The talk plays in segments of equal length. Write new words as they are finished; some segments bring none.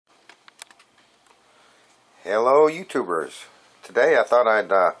Hello YouTubers. Today I thought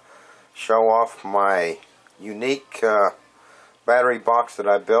I'd show off my unique battery box that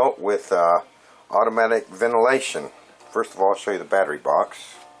I built with automatic ventilation. First of all, I'll show you the battery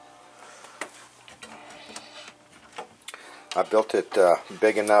box. I built it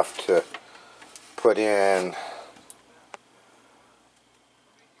big enough to put in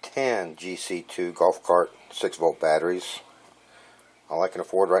 10 GC2 golf cart 6-volt batteries. All I can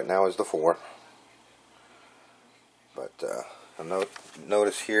afford right now is the 4. But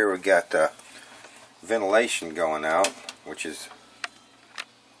notice here we got ventilation going out, which is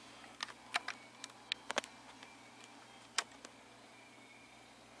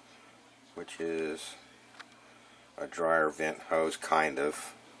a dryer vent hose, kind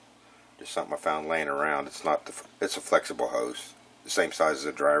of. Just something I found laying around. It's not it's a flexible hose, the same size as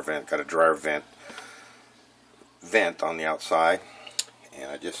a dryer vent. Got a dryer vent on the outside,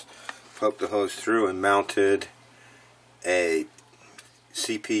 and I just poked the hose through and mounted a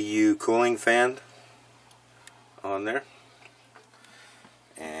CPU cooling fan on there,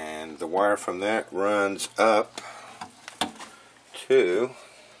 and the wire from that runs up to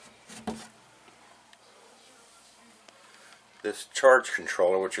this charge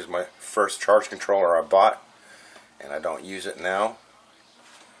controller, which is my first charge controller I bought, and I don't use it now,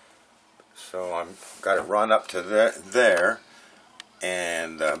 so I've got it run up to there,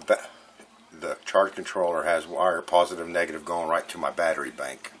 and the charge controller has wire positive negative going right to my battery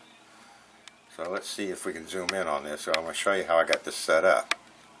bank. So let's see if we can zoom in on this. So I'm going to show you how I got this set up.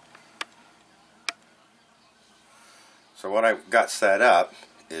 So what I got set up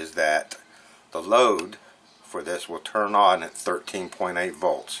is that the load for this will turn on at 13.8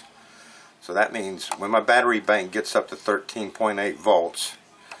 volts. So that means when my battery bank gets up to 13.8 volts,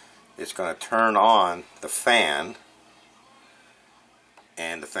 it's going to turn on the fan,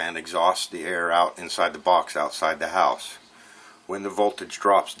 and the fan exhausts the air out inside the box outside the house. When the voltage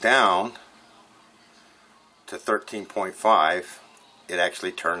drops down to 13.5, it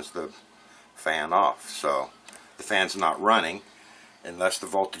actually turns the fan off. So the fan's not running unless the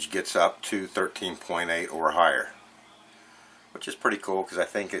voltage gets up to 13.8 or higher, which is pretty cool, because I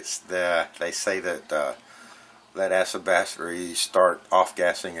think it's they say that lead acid batteries start off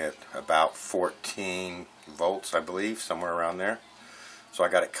gassing at about 14 volts, I believe, somewhere around there. So I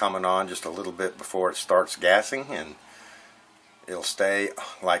got it coming on just a little bit before it starts gassing, and it'll stay,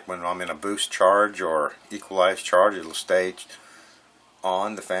 like when I'm in a boost charge or equalized charge, it'll stay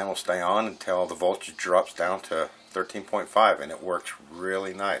on. The fan will stay on until the voltage drops down to 13.5, and it works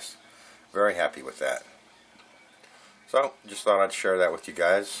really nice. Very happy with that. So just thought I'd share that with you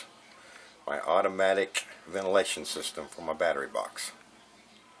guys. My automatic ventilation system for my battery box.